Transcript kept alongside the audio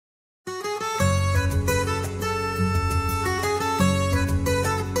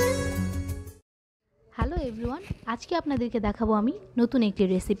Hello everyone, আজকে আপনাদেরকে দেখাবো আমি নতুন একটি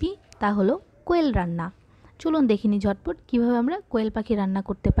রেসিপি, তা হলো কোয়েল রান্না। চলুন দেখিনি ঝটপট কিভাবে আমরা কোয়েল পাখি রান্না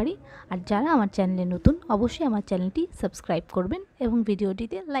করতে পারি। আর যারা আমার চ্যানেলে নতুন, অবশ্যই আমার চ্যানেলটি সাবস্ক্রাইব করবেন এবং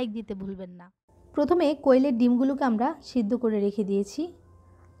ভিডিওটিতে লাইক দিতে ভুলবেন না। প্রথমে কোয়েলের ডিমগুলোকে আমরা সিদ্ধ করে রেখে দিয়েছি।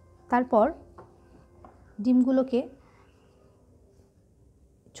 তারপর ডিমগুলোকে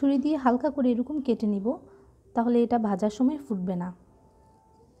ছুরি দিয়ে হালকা করে এরকম কেটে নিব, তাহলে এটা ভাজার সময় ফুটবে না।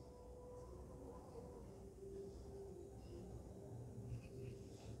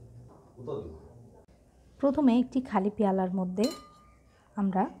 প্রথমে একটি খালি পেয়ালার মধ্যে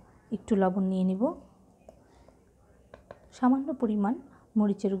আমরা একটু লবণ নিয়ে নিব, সামান্য পরিমাণ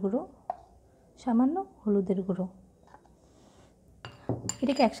মরিচের গুঁড়ো, সামান্য হলুদের গুঁড়ো।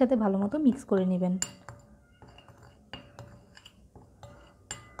 এটাকে একসাথে ভালো মতো মিক্স করে নেবেন।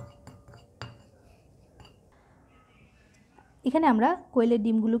 এখানে আমরা কোয়েলের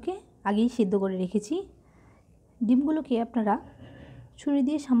ডিমগুলোকে আগেই সিদ্ধ করে রেখেছি। ডিমগুলোকে আপনারা ছুরি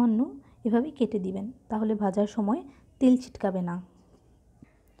দিয়ে সামান্য এভাবে কেটে দিবেন, তাহলে ভাজার সময় তেল ছিটকাবে না।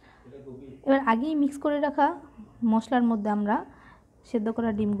 এবার আগেই মিক্স করে রাখা মশলার মধ্যে আমরা সেদ্ধ করা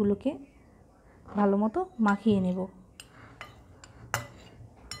ডিমগুলোকে ভালো মতো মাখিয়ে নেব।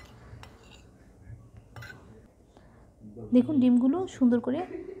 দেখুন ডিমগুলো সুন্দর করে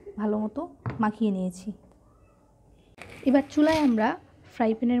ভালো মতো মাখিয়ে নিয়েছি। এবার চুলায় আমরা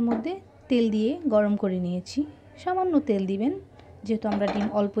ফ্রাই প্যানের মধ্যে তেল দিয়ে গরম করে নিয়েছি। সামান্য তেল দিবেন, যেহেতু আমরা ডিম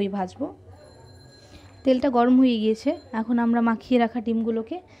অল্পই ভাজবো। তেলটা গরম হয়ে গিয়েছে, এখন আমরা মাখিয়ে রাখা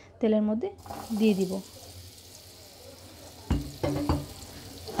ডিমগুলোকে তেলের মধ্যে দিয়ে দিব।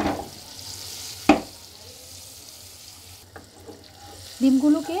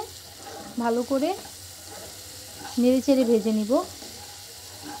 ডিমগুলোকে ভালো করে নেড়েচেড়ে ভেজে নিব।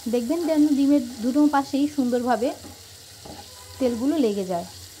 দেখবেন যেন ডিমের দুটো পাশেই সুন্দরভাবে তেলগুলো লেগে যায়।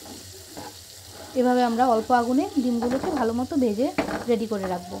 এভাবে আমরা অল্প আগুনে ডিমগুলোকে ভালো মতো ভেজে রেডি করে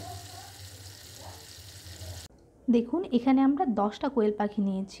রাখবো। দেখুন এখানে আমরা 10টা কোয়েল পাখি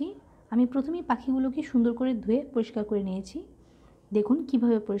নিয়েছি। আমি প্রথমেই পাখিগুলোকে সুন্দর করে ধুয়ে পরিষ্কার করে নিয়েছি। দেখুন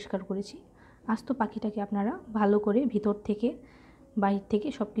কিভাবে পরিষ্কার করেছি। আস্ত পাখিটাকে আপনারা ভালো করে ভিতর থেকে বাইরে থেকে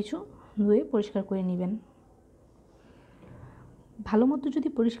সব কিছু ধুয়ে পরিষ্কার করে নেবেন। ভালো মতো যদি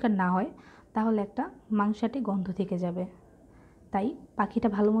পরিষ্কার না হয় তাহলে একটা মাংসাটে গন্ধ থেকে যাবে, তাই পাখিটা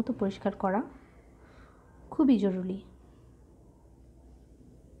ভালো মতো পরিষ্কার করা খুবই জরুরি।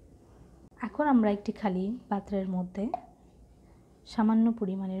 এখন আমরা একটি খালি পাত্রের মধ্যে সামান্য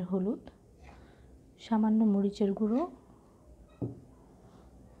পরিমাণের হলুদ, সামান্য মরিচের গুঁড়ো,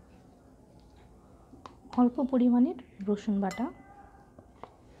 অল্প পরিমাণের রসুন বাটা,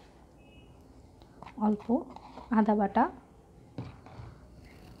 অল্প আদা বাটা,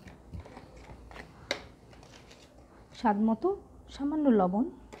 স্বাদমতো সামান্য লবণ,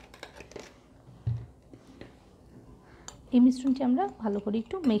 এই মিশ্রণটি আমরা ভালো করে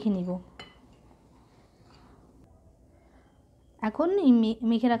একটু মেখে নিব। এখন এই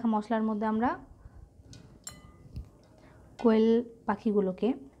মেখে রাখা মশলার মধ্যে আমরা কোয়েল পাখিগুলোকে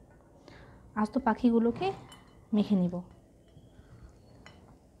আস্ত পাখিগুলোকে মেখে নিব।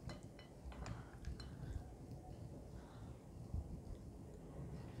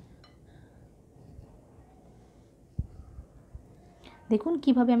 দেখুন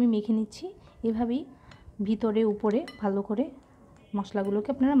কিভাবে আমি মেখে নিচ্ছি। এভাবেই ভিতরে উপরে ভালো করে মশলাগুলোকে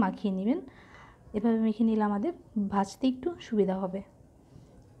আপনারা মাখিয়ে নেবেন। এভাবে মেখে নিলে আমাদের ভাজতে একটু সুবিধা হবে।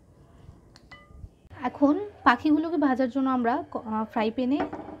 এখন পাখিগুলোকে ভাজার জন্য আমরা ফ্রাই প্যানে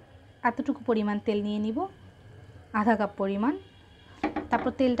এতটুকু পরিমাণ তেল নিয়ে নিব, আধা কাপ পরিমাণ।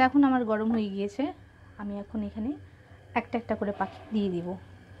 তারপর তেলটা এখন আমার গরম হয়ে গিয়েছে, আমি এখন এখানে একটা একটা করে পাখি দিয়ে দিব।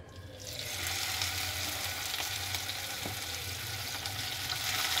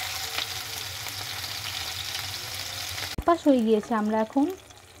 পাশ হয়ে গিয়েছে, আমরা এখন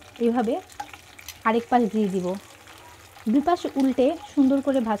এইভাবে আরেক পাশ দিয়ে দিব। দুই পাশ উল্টে সুন্দর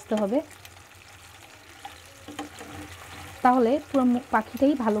করে ভাজতে হবে, তাহলে পুরো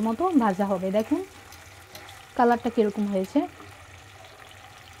পাখিটাই ভালো মতো ভাজা হবে। দেখুন কালারটা কীরকম হয়েছে।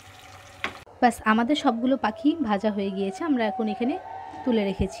 ব্যাস আমাদের সবগুলো পাখি ভাজা হয়ে গিয়েছে, আমরা এখন এখানে তুলে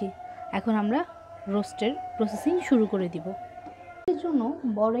রেখেছি। এখন আমরা রোস্টের প্রসেসিং শুরু করে দিব। এর জন্য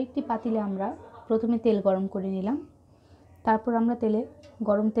বড় একটি পাতিলে আমরা প্রথমে তেল গরম করে নিলাম। তারপর আমরা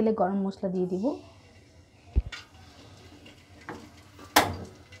গরম তেলে গরম মশলা দিয়ে দিব।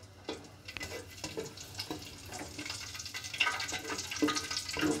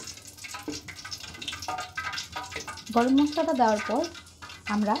 গরম মশলাটা দেওয়ার পর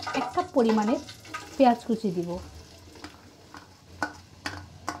আমরা 1 কাপ পরিমাণের পেঁয়াজ কুচি দিব।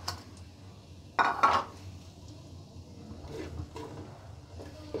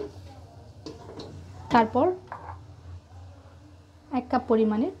 তারপর 1 কাপ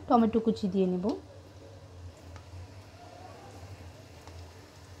পরিমাণে টমেটো কুচি দিয়ে নেব।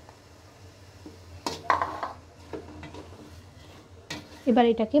 এবার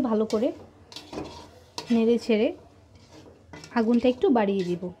এটাকে ভালো করে নেড়ে ছেড়ে আগুনটা একটু বাড়িয়ে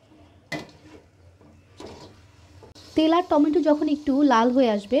দিব। তেল আর টমেটো যখন একটু লাল হয়ে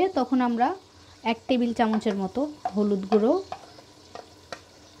আসবে তখন আমরা 1 টেবিল চামচের মতো হলুদ গুঁড়ো,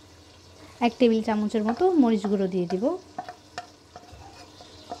 1 টেবিল চামচের মতো মরিচ গুঁড়ো দিয়ে দিব।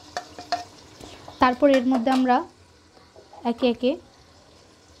 তারপর এর মধ্যে আমরা একে একে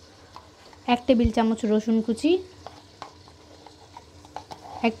 1 টেবিল চামচ রসুন কুচি,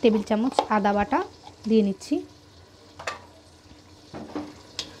 1 টেবিল চামচ আদা বাটা দিয়ে নিচ্ছি।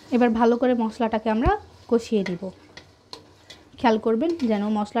 এবার ভালো করে মশলাটাকে আমরা কষিয়ে নিব। খেয়াল করবেন যেন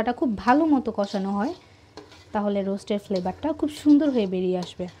মশলাটা খুব ভালো মতো কষানো হয়, তাহলে রোস্টের ফ্লেভারটা খুব সুন্দর হয়ে বেরিয়ে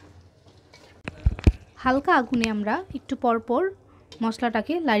আসবে। হালকা আগুনে আমরা একটু পর পর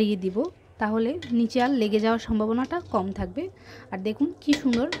মশলাটাকে নাড়িয়ে দিব, তাহলে নিচে আর লেগে যাওয়ার সম্ভাবনাটা কম থাকবে। আর দেখুন কি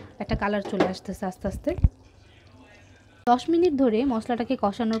সুন্দর একটা কালার চলে আসতেছে আস্তে আস্তে। 10 মিনিট ধরে মশলাটাকে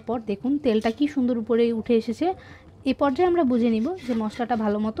কষানোর পর দেখুন তেলটা কি সুন্দর উপরে উঠে এসেছে। এই পর্যায়ে আমরা বুঝে নিব যে মশলাটা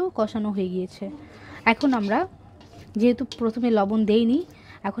ভালো মতো কষানো হয়ে গিয়েছে। এখন আমরা যেহেতু প্রথমে লবণ দেইনি,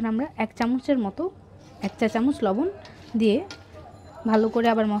 এখন আমরা 1 চামচের মতো 1 চা চামচ লবণ দিয়ে ভালো করে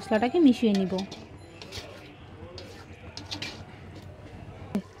আবার মশলাটাকে মিশিয়ে নিব।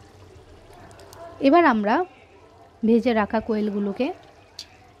 এবার আমরা ভেজে রাখা কোয়েলগুলোকে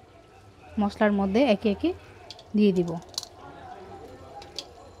মশলার মধ্যে একে একে দিয়ে দিব।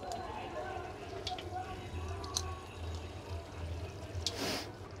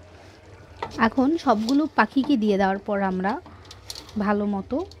 এখন সবগুলো পাখিকে দিয়ে দেওয়ার পর আমরা ভালো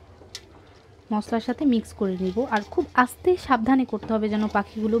মতো মশলার সাথে মিক্স করে নিব। আর খুব আস্তে সাবধানে করতে হবে যেন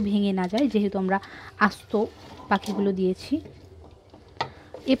পাখিগুলো ভেঙে না যায়, যেহেতু আমরা আস্ত পাখিগুলো দিয়েছি।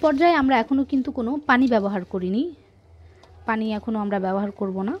 এ পর্যায়ে আমরা এখনও কিন্তু কোনো পানি ব্যবহার করিনি, পানি এখনও আমরা ব্যবহার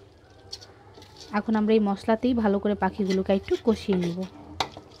করব না। এখন আমরা এই মশলাতেই ভালো করে পাখিগুলোকে একটু কষিয়ে নেব।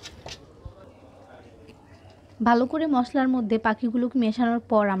 ভালো করে মশলার মধ্যে পাখিগুলোকে মেশানোর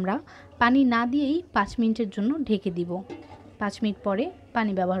পর আমরা পানি না দিয়েই 5 মিনিটের জন্য ঢেকে দিব। 5 মিনিট পরে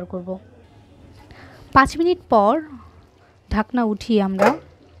পানি ব্যবহার করব। 5 মিনিট পর ঢাকনা উঠিয়ে আমরা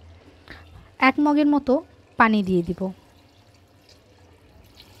 1 মগের মতো পানি দিয়ে দিব।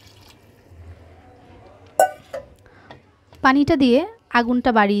 পানিটা দিয়ে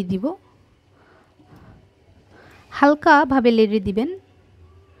আগুনটা বাড়িয়ে দিব। হালকাভাবে নেড়ে দিবেন।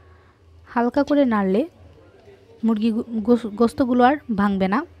 হালকা করে নাড়লে মুরগি গোস্তগুলো আর ভাঙবে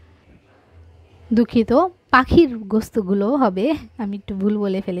না। দুঃখিত, পাখির গোস্তগুলো হবে, আমি একটু ভুল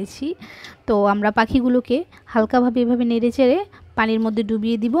বলে ফেলেছি। তো আমরা পাখিগুলোকে হালকাভাবে এভাবে নেড়ে চেড়ে পানির মধ্যে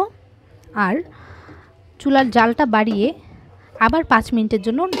ডুবিয়ে দিব আর চুলার জালটা বাড়িয়ে আবার 5 মিনিটের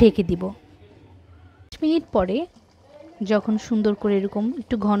জন্য ঢেকে দিব। 5 মিনিট পরে যখন সুন্দর করে এরকম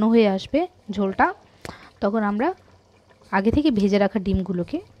একটু ঘন হয়ে আসবে ঝোলটা, তখন আমরা আগে থেকে ভেজে রাখা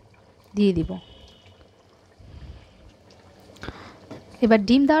ডিমগুলোকে দিয়ে দিব। এবার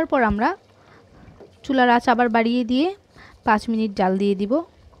ডিম দেওয়ার পর আমরা চুলার আঁচ আবার বাড়িয়ে দিয়ে 5 মিনিট জাল দিয়ে দিব।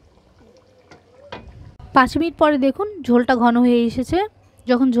 5 মিনিট পরে দেখুন ঝোলটা ঘন হয়ে এসেছে।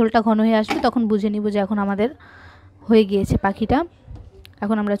 যখন ঝোলটা ঘন হয়ে আসবে তখন বুঝে নিব যে এখন আমাদের হয়ে গিয়েছে পাখিটা।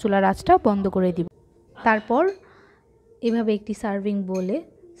 এখন আমরা চুলার আঁচটা বন্ধ করে দিব। তারপর এভাবে একটি সার্ভিং বোলে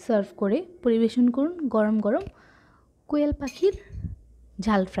সার্ভ করে পরিবেশন করুন গরম গরম কোয়েল পাখির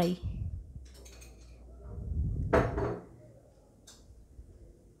ঝাল ফ্রাই।